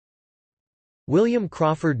William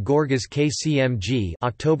Crawford Gorgas KCMG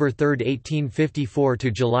 (October 3, 1854 to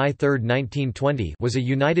July 3, 1920) was a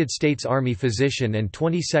United States Army physician and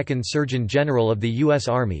 22nd Surgeon General of the U.S.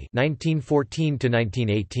 Army (1914 to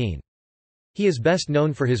 1918). He is best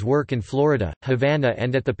known for his work in Florida, Havana,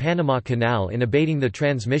 and at the Panama Canal in abating the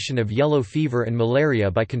transmission of yellow fever and malaria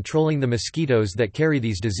by controlling the mosquitoes that carry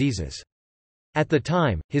these diseases. At the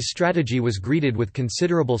time, his strategy was greeted with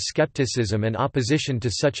considerable skepticism and opposition to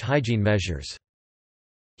such hygiene measures.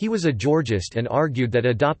 He was a Georgist and argued that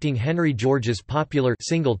adopting Henry George's popular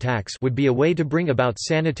single tax would be a way to bring about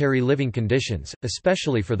sanitary living conditions,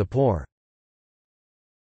 especially for the poor.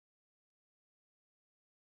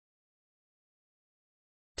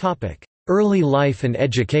 Early life and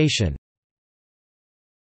education.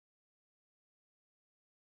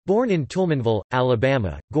 Born in Toomanville,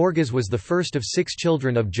 Alabama, Gorgas was the first of 6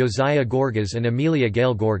 children of Josiah Gorgas and Amelia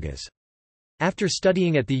Gale Gorgas. After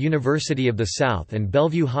studying at the University of the South and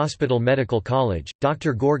Bellevue Hospital Medical College,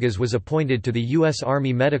 Dr. Gorgas was appointed to the U.S.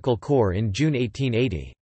 Army Medical Corps in June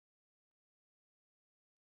 1880.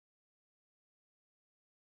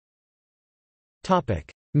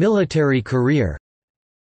 Military career.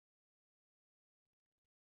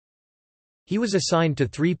 He was assigned to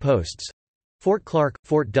 3 posts: Fort Clark,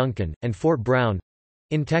 Fort Duncan, and Fort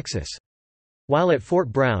Brown—in Texas. While at Fort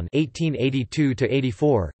Brown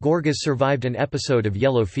 1882–84, Gorgas survived an episode of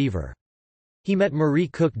yellow fever. He met Marie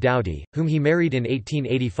Cook Doughty, whom he married in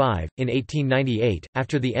 1885. In 1898,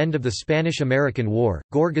 after the end of the Spanish–American War,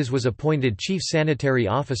 Gorgas was appointed Chief Sanitary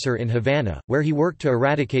Officer in Havana, where he worked to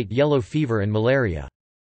eradicate yellow fever and malaria.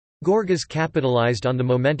 Gorgas capitalized on the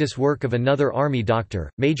momentous work of another Army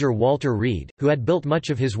doctor, Major Walter Reed, who had built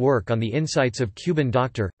much of his work on the insights of Cuban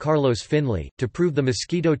doctor, Carlos Finley, to prove the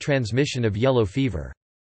mosquito transmission of yellow fever.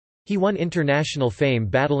 He won international fame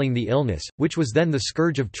battling the illness, which was then the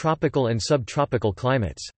scourge of tropical and subtropical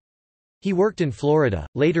climates. He worked in Florida,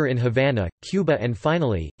 later in Havana, Cuba and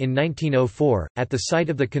finally, in 1904, at the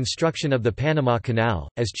site of the construction of the Panama Canal.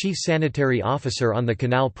 As Chief Sanitary Officer on the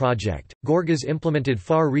Canal Project, Gorgas implemented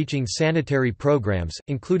far-reaching sanitary programs,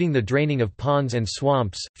 including the draining of ponds and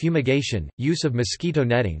swamps, fumigation, use of mosquito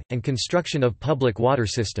netting, and construction of public water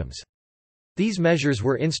systems. These measures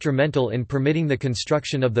were instrumental in permitting the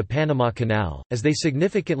construction of the Panama Canal, as they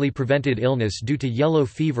significantly prevented illness due to yellow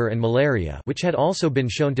fever and malaria, which had also been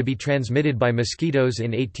shown to be transmitted by mosquitoes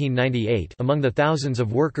in 1898. Among the thousands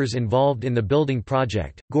of workers involved in the building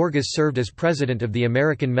project, Gorgas served as president of the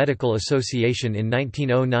American Medical Association in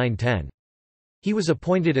 1909–10. He was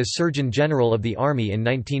appointed as Surgeon General of the Army in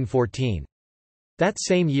 1914. That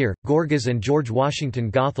same year, Gorgas and George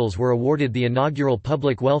Washington Goethals were awarded the inaugural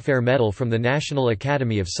Public Welfare Medal from the National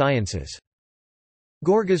Academy of Sciences.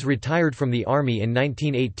 Gorgas retired from the Army in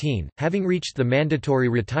 1918, having reached the mandatory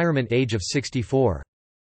retirement age of 64.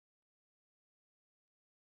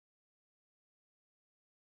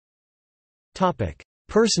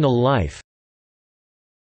 Personal life.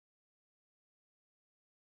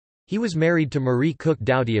 He was married to Marie Cook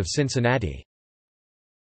Doughty of Cincinnati.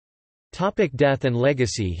 Death and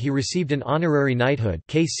legacy. He received an honorary knighthood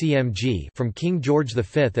 (KCMG) from King George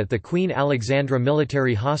V at the Queen Alexandra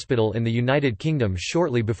Military Hospital in the United Kingdom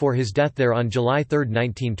shortly before his death there on July 3,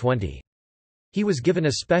 1920. He was given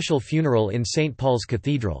a special funeral in St Paul's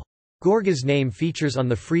Cathedral. Gorgas' name features on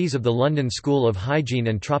the frieze of the London School of Hygiene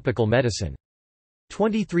and Tropical Medicine.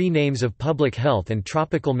 23 names of public health and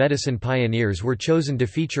tropical medicine pioneers were chosen to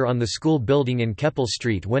feature on the school building in Keppel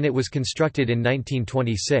Street when it was constructed in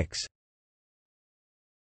 1926.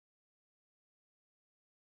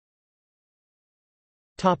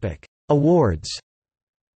 Awards.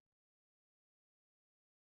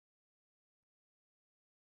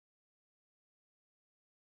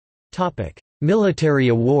 Military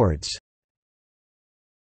awards.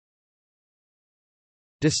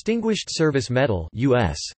 Distinguished Service Medal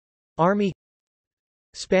U.S. Army,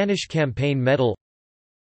 Spanish Campaign Medal,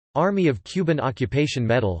 Army of Cuban Occupation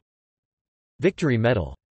Medal, Victory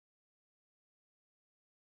Medal.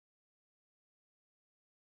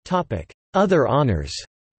 Other honors.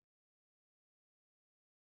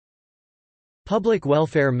 Public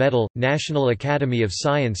Welfare Medal, National Academy of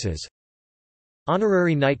Sciences.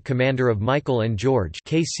 Honorary Knight Commander of Michael and George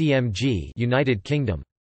KCMG, United Kingdom.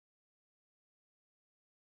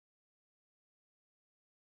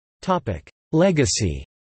 Legacy.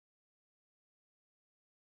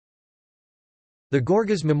 The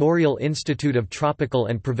Gorgas Memorial Institute of Tropical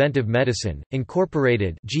and Preventive Medicine,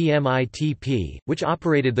 Incorporated (GMITP), which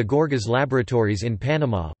operated the Gorgas Laboratories in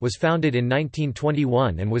Panama, was founded in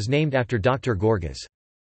 1921 and was named after Dr. Gorgas.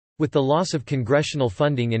 With the loss of congressional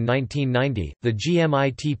funding in 1990, the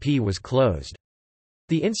GMITP was closed.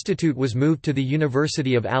 The institute was moved to the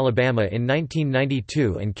University of Alabama in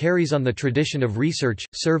 1992 and carries on the tradition of research,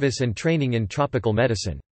 service and training in tropical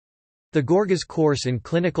medicine. The Gorgas course in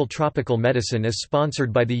clinical tropical medicine is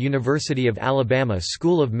sponsored by the University of Alabama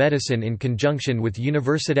School of Medicine in conjunction with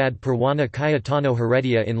Universidad Peruana Cayetano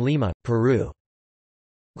Heredia in Lima, Peru.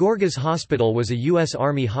 Gorgas Hospital was a U.S.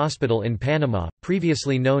 Army hospital in Panama,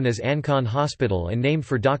 previously known as Ancon Hospital and named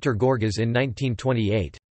for Dr. Gorgas in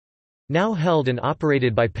 1928. Now held and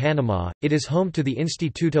operated by Panama, it is home to the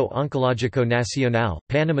Instituto Oncológico Nacional,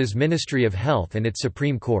 Panama's Ministry of Health and its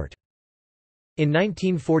Supreme Court. In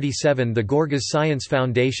 1947 the Gorgas Science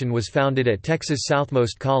Foundation was founded at Texas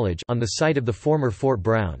Southmost College on the site of the former Fort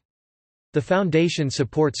Brown. The foundation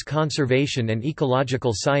supports conservation and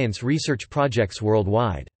ecological science research projects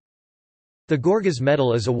worldwide. The Gorgas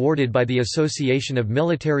Medal is awarded by the Association of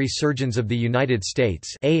Military Surgeons of the United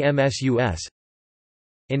States (AMSUS).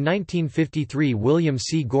 In 1953 William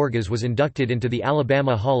C. Gorgas was inducted into the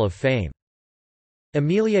Alabama Hall of Fame.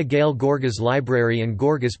 Amelia Gail Gorgas Library and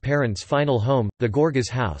Gorgas' parents' final home, the Gorgas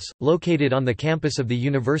House, located on the campus of the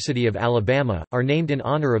University of Alabama, are named in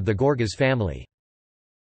honor of the Gorgas family.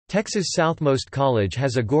 Texas Southmost College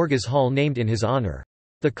has a Gorgas Hall named in his honor.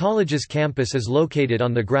 The college's campus is located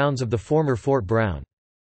on the grounds of the former Fort Brown.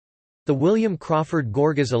 The William Crawford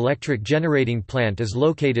Gorgas Electric Generating Plant is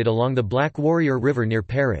located along the Black Warrior River near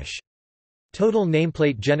Parrish. Total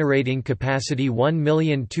nameplate generating capacity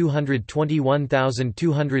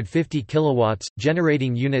 1,221,250 kilowatts,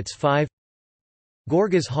 generating units 5.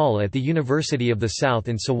 Gorgas Hall at the University of the South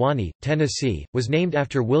in Sewanee, Tennessee, was named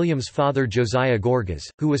after William's father Josiah Gorgas,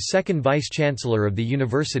 who was second vice-chancellor of the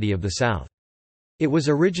University of the South. It was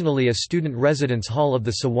originally a student residence hall of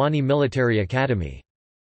the Sewanee Military Academy.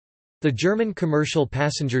 The German commercial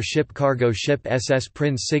passenger ship cargo ship SS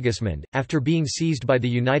Prinz Sigismund, after being seized by the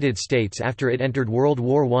United States after it entered World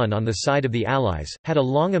War I on the side of the Allies, had a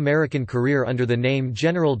long American career under the name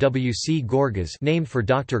General W. C. Gorgas, named for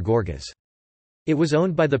Dr. Gorgas. It was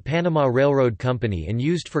owned by the Panama Railroad Company and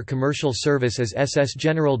used for commercial service as SS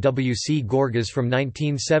General W. C. Gorgas from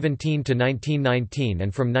 1917 to 1919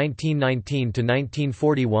 and from 1919 to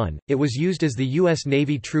 1941. It was used as the U.S.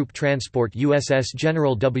 Navy troop transport USS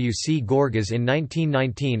General W. C. Gorgas in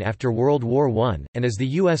 1919 after World War I, and as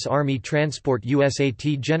the U.S. Army transport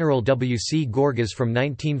USAT General W. C. Gorgas from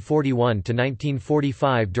 1941 to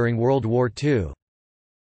 1945 during World War II.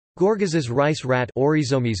 Gorgas's rice rat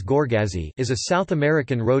Oryzomys gorgasi is a South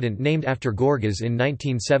American rodent named after Gorgas in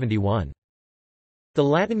 1971. The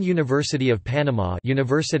Latin University of Panama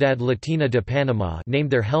Universidad Latina de Panama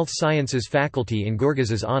named their health sciences faculty in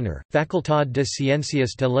Gorgas's honor, Facultad de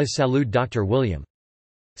Ciencias de la Salud Dr. William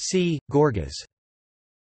C. Gorgas.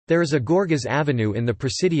 There is a Gorgas Avenue in the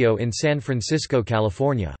Presidio in San Francisco,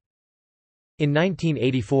 California. In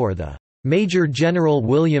 1984 the Major General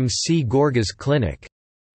William C. Gorgas Clinic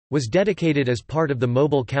was dedicated as part of the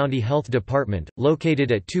Mobile County Health Department,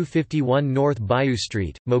 located at 251 North Bayou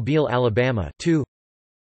Street, Mobile, Alabama. 2.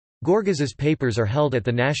 Gorgas's papers are held at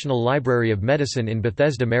the National Library of Medicine in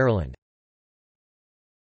Bethesda, Maryland.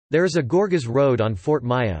 There is a Gorgas Road on Fort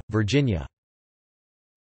Maya, Virginia.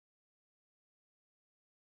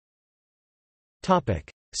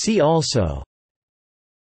 See also: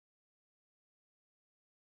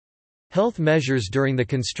 Health measures during the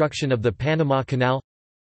construction of the Panama Canal,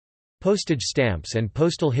 Postage stamps and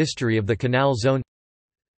postal history of the Canal Zone,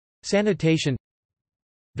 Sanitation,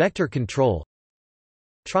 Vector control,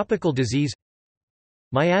 Tropical disease,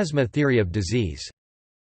 Miasma theory of disease.